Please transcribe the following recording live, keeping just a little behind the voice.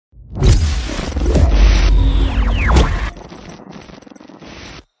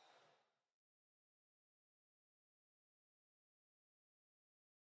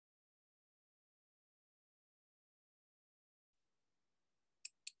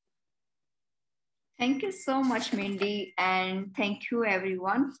Thank you so much, Mindy, and thank you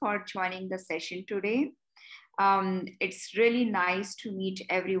everyone for joining the session today. It's really nice to meet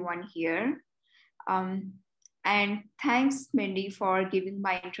everyone here. Um, and thanks, Mindy, for giving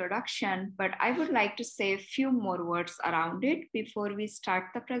my introduction, but I would like to say a few more words around it before we start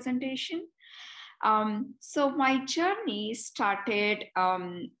the presentation. So my journey started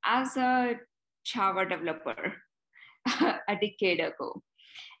as a Java developer a decade ago.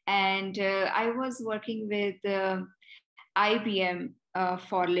 And I was working with IBM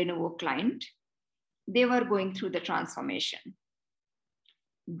for Lenovo client. They were going through the transformation.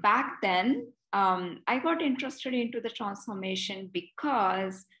 Back then, I got interested into the transformation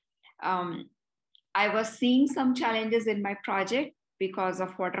because I was seeing some challenges in my project because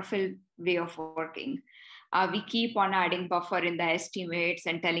of waterfall way of working. We keep on adding buffer in the estimates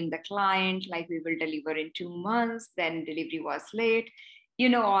and telling the client like we will deliver in 2 months, then delivery was late. You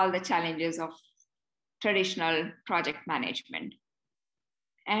know, all the challenges of traditional project management.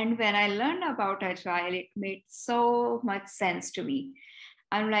 And when I learned about Agile, it made so much sense to me.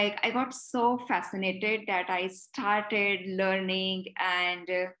 I'm like, I got so fascinated that I started learning and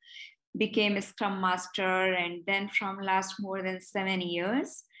became a Scrum Master. And then from last more than 7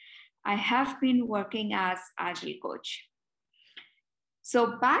 years, I have been working as Agile coach.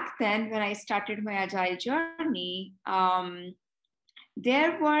 So back then, when I started my Agile journey,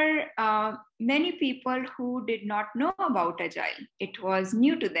 there were many people who did not know about Agile. It was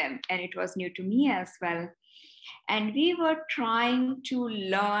new to them and it was new to me as well. And we were trying to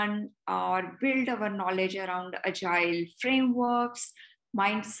learn or build our knowledge around Agile frameworks,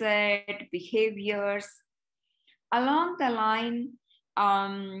 mindset, behaviors. Along the line,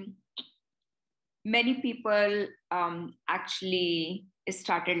 many people actually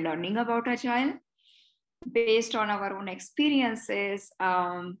started learning about Agile. Based on our own experiences,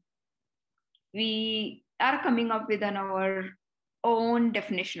 we are coming up with our own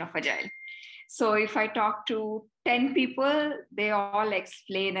definition of Agile. So if I talk to 10 people, they all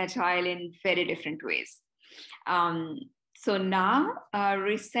explain Agile in very different ways. So now,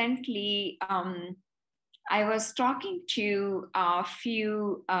 recently, I was talking to a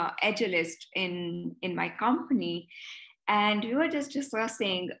few Agilists in my company, and we were just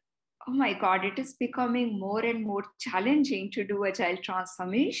discussing, oh my God, it is becoming more and more challenging to do Agile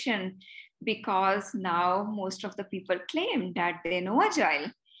transformation because now most of the people claim that they know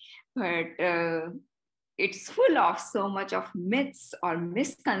Agile, but it's full of so much of myths or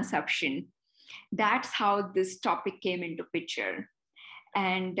misconception. That's how this topic came into picture.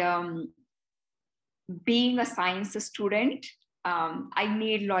 And being a science student, I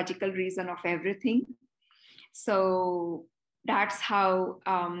need logical reason of everything. So that's how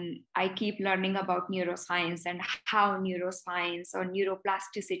I keep learning about neuroscience and how neuroscience or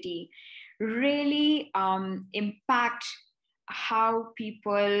neuroplasticity really impact how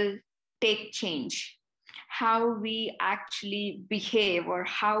people take change, how we actually behave, or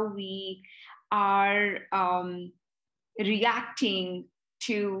how we are reacting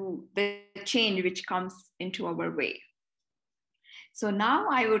to the change which comes into our way. So now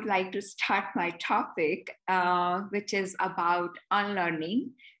I would like to start my topic, which is about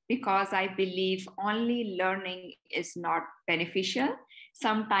unlearning, because I believe only learning is not beneficial.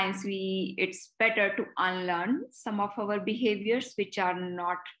 Sometimes it's better to unlearn some of our behaviors which are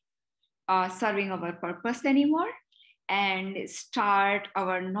not serving our purpose anymore, and start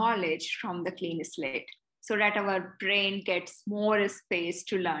our knowledge from the clean slate so that our brain gets more space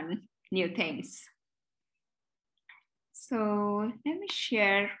to learn new things. So let me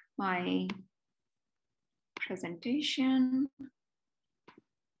share my presentation.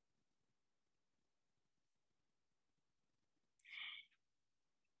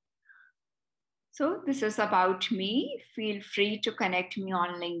 So this is about me. Feel free to connect me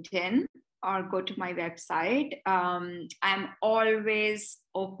on LinkedIn or go to my website. I'm always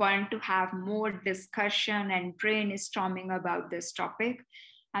open to have more discussion and brainstorming about this topic.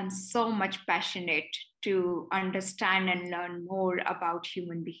 I'm so much passionate to understand and learn more about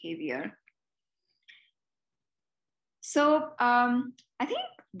human behavior. So I think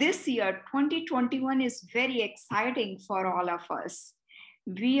this year, 2021, is very exciting for all of us.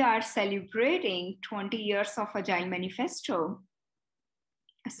 We are celebrating 20 years of Agile Manifesto.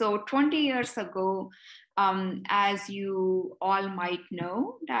 So 20 years ago, as you all might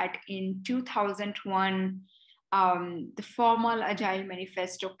know, that in 2001, the formal Agile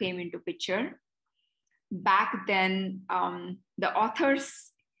Manifesto came into picture. Back then, the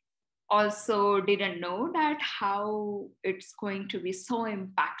authors also didn't know that how it's going to be so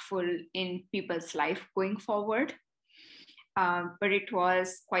impactful in people's life going forward. but it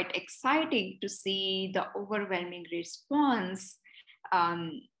was quite exciting to see the overwhelming response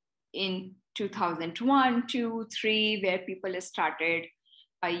in 2001, 2, 3, where people started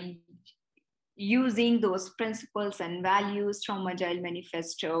using those principles and values from Agile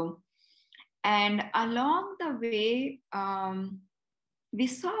Manifesto. And along the way, we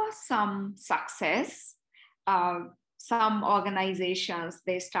saw some success. Some organizations,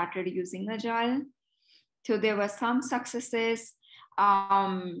 they started using Agile. So there were some successes,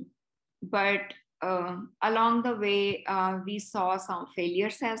 but along the way, we saw some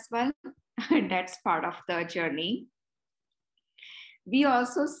failures as well. That's part of the journey. We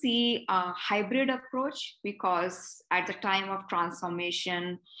also see a hybrid approach because at the time of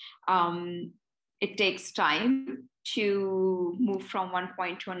transformation, it takes time to move from one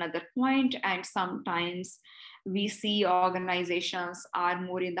point to another point, and sometimes we see organizations are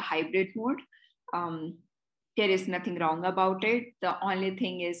more in the hybrid mode. There is nothing wrong about it. The only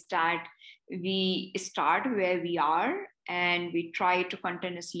thing is that we start where we are and we try to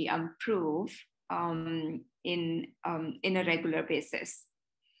continuously improve in a regular basis.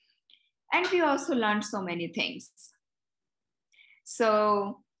 And we also learned so many things.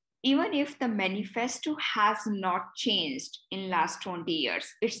 So even if the manifesto has not changed in last 20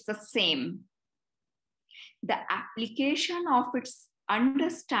 years, it's the same. The application of its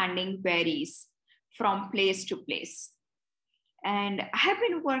understanding varies from place to place. And I have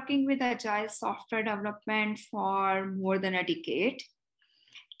been working with Agile software development for more than a decade.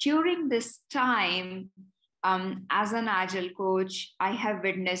 During this time, as an Agile coach, I have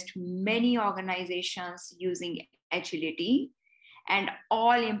witnessed many organizations using agility and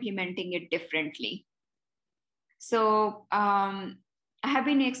all implementing it differently. So I have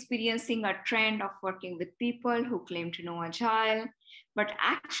been experiencing a trend of working with people who claim to know Agile, but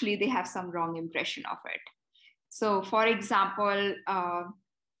actually they have some wrong impression of it. So for example,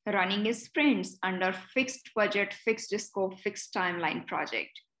 running a sprints under fixed budget, fixed scope, fixed timeline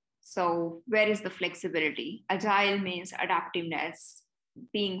project. So where is the flexibility? Agile means adaptiveness,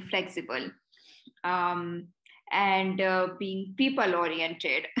 being flexible, and being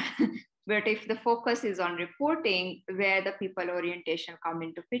people-oriented. But if the focus is on reporting, where the people orientation come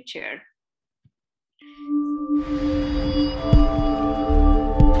into picture.